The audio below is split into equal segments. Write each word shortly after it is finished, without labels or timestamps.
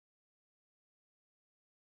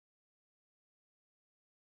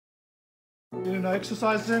You know,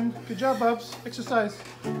 exercising. Good job, Bubs. Exercise.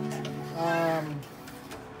 Yeah,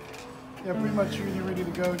 pretty much really ready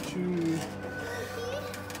to go to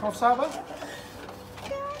Coffs Harbour.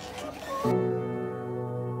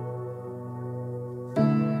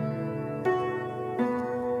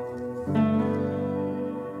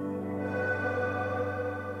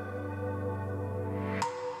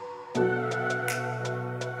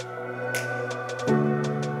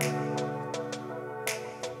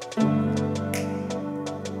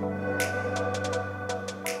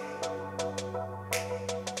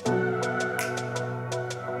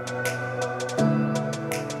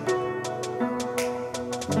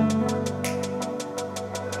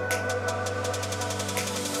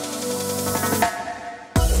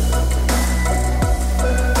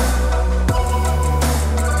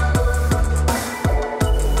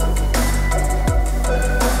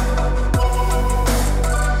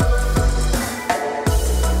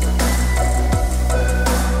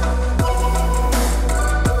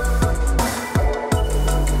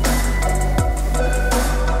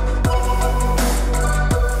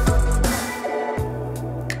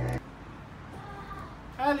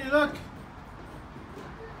 Look,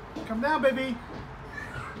 come down, baby.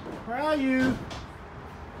 Where are you?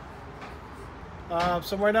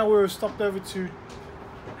 So right now we're stopped over to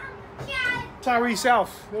Tyree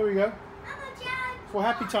South. There we go. For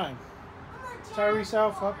happy time. Tyree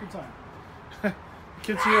South for happy time.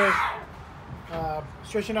 Kids here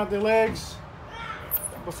stretching out their legs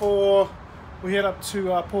before we head up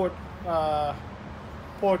to Port.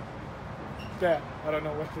 There, I don't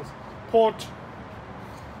know what it is. Port.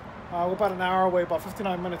 We're about an hour away, about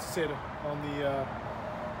 59 minutes it said on the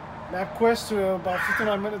map quest. We're about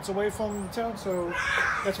 59 minutes away from the town, so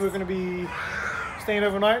that's where we're going to be staying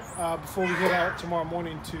overnight before we head out tomorrow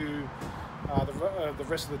morning to the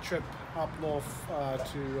rest of the trip up north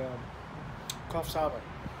to Coffs Harbour.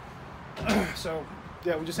 So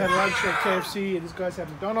yeah, we just had lunch at KFC and these guys had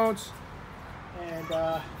McDonald's, and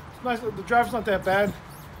it's nice. The drive's not that bad.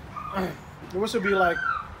 There also be like,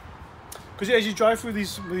 because as you drive through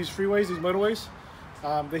these freeways, these motorways,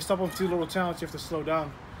 they stop off two little towns. You have to slow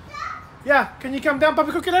down. Yeah, can you come down, Papi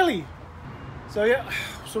Kukeleli? So yeah,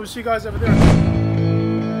 so we'll see you guys over there.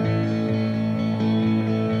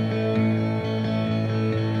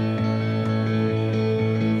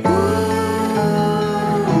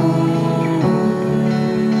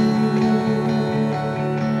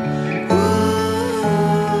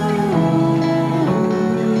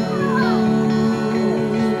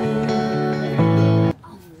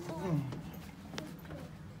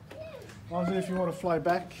 If you want to fly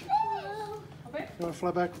back, you want to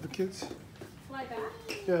fly back with the kids? Fly back?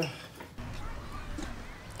 Yeah.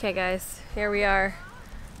 Okay guys, here we are.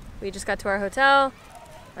 We just got to our hotel.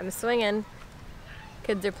 I'm swinging.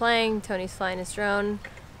 Kids are playing. Tony's flying his drone.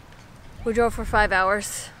 We drove for 5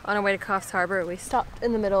 hours on our way to Coffs Harbour. We stopped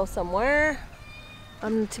in the middle somewhere.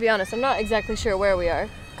 To be honest, I'm not exactly sure where we are.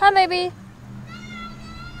 Come, baby.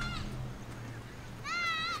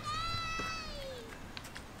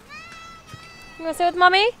 You wanna sit with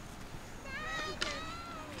mommy?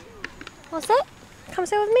 Wanna sit? Come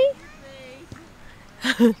sit with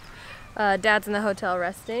me? Dad's in the hotel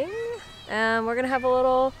resting, and we're gonna have a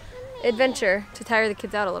little adventure to tire the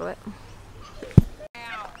kids out a little bit.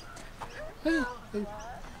 Hey, hey.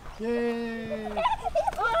 Yay!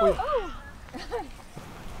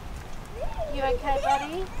 You okay,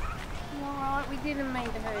 buddy? You alright? We didn't mean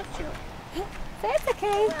to hurt you. That's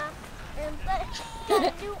okay.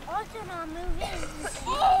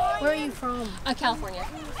 Where are you from? California.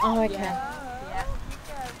 Oh, okay. Yeah.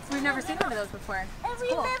 We've never seen one of those before. It's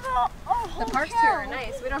cool. The parks here are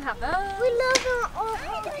nice. We don't have those. We live in our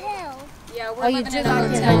hotel. Yeah, we're living in a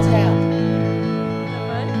like hotel.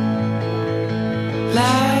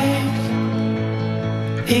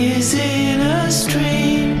 Life is in a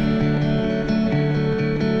stream.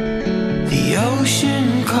 The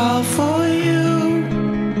ocean called for you.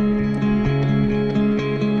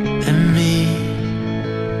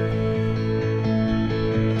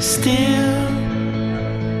 Still,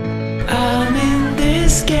 I'm in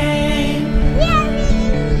this game,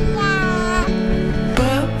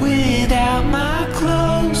 but without my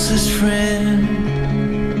closest friend.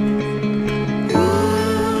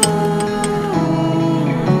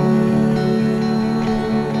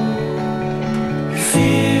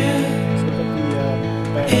 Fear.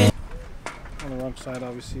 On the wrong side,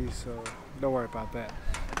 obviously, so don't worry about that.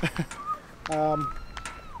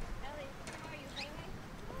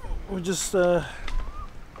 We're just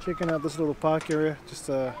checking out this little park area, just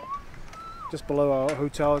below our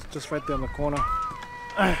hotel. It's just right there in the corner.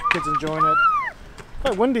 Kids enjoying it.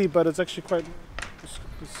 quite windy, but it's actually quite it's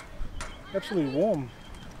absolutely warm.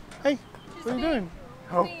 Hey, what are you doing?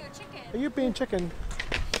 Oh, are you being chicken?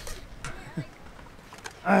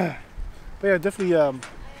 But yeah, definitely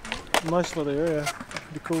nice little area.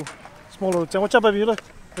 Pretty cool. Small little town. Watch out, baby! Look,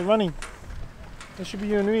 they're running. That should be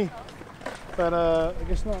you and me, but I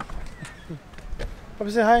guess not.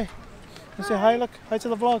 Papi, say hi. You say hi. Look, hi to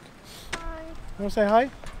the vlog. Hi. You want to say hi?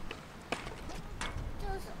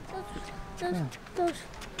 Those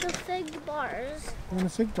fig bars. I'm in a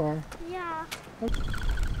fig bar. Yeah. Okay.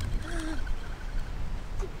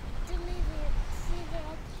 See, they're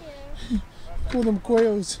up here. Call them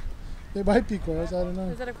quails. They might be quails. I don't know.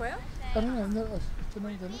 Is that a quail? I don't know. I don't know what they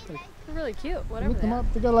look like. They're really cute. Whatever. Look them up.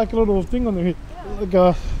 They got like a little thing on their head, like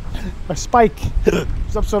a spike,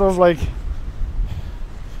 some sort of like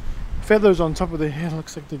feathers on top of their head.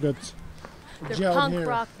 Looks like they got They're gelled punk hair.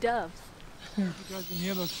 rock doves. You guys can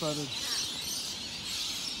hear those spiders.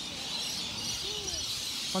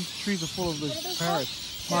 A bunch of trees are full of those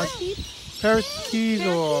parrots. Parakeets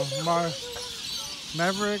or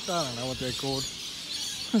Maverick. I don't know what they're called.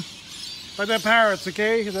 But they're parrots,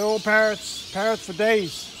 okay? They're all parrots. Parrots for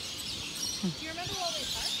days. Do you remember what we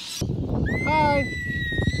parked? Hi.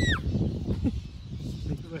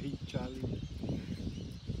 Hey, Charlie.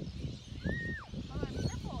 Oh,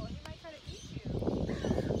 careful. He might try to eat you.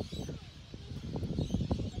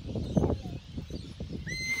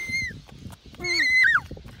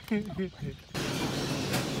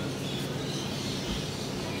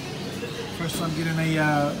 First time getting a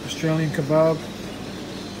Australian kebab.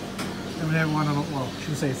 Haven't had one in a while. I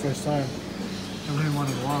shouldn't say first time. Haven't had one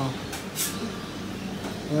in a while.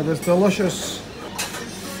 That is delicious.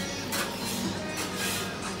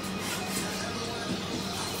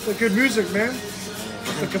 It's good music, man.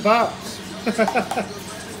 The kebabs.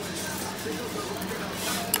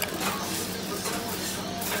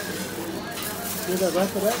 See that right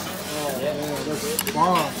for that? Oh, yeah, that's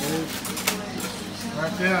bomb, dude.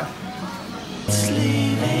 Right there. Let's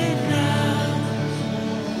leave it now.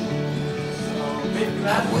 I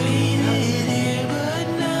waited here, but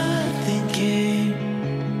nothing came.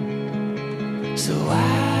 So I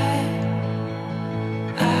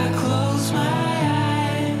close my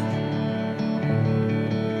eyes,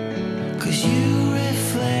 'cause you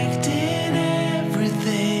reflect in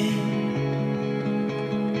everything.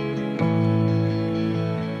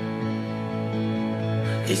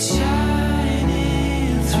 It's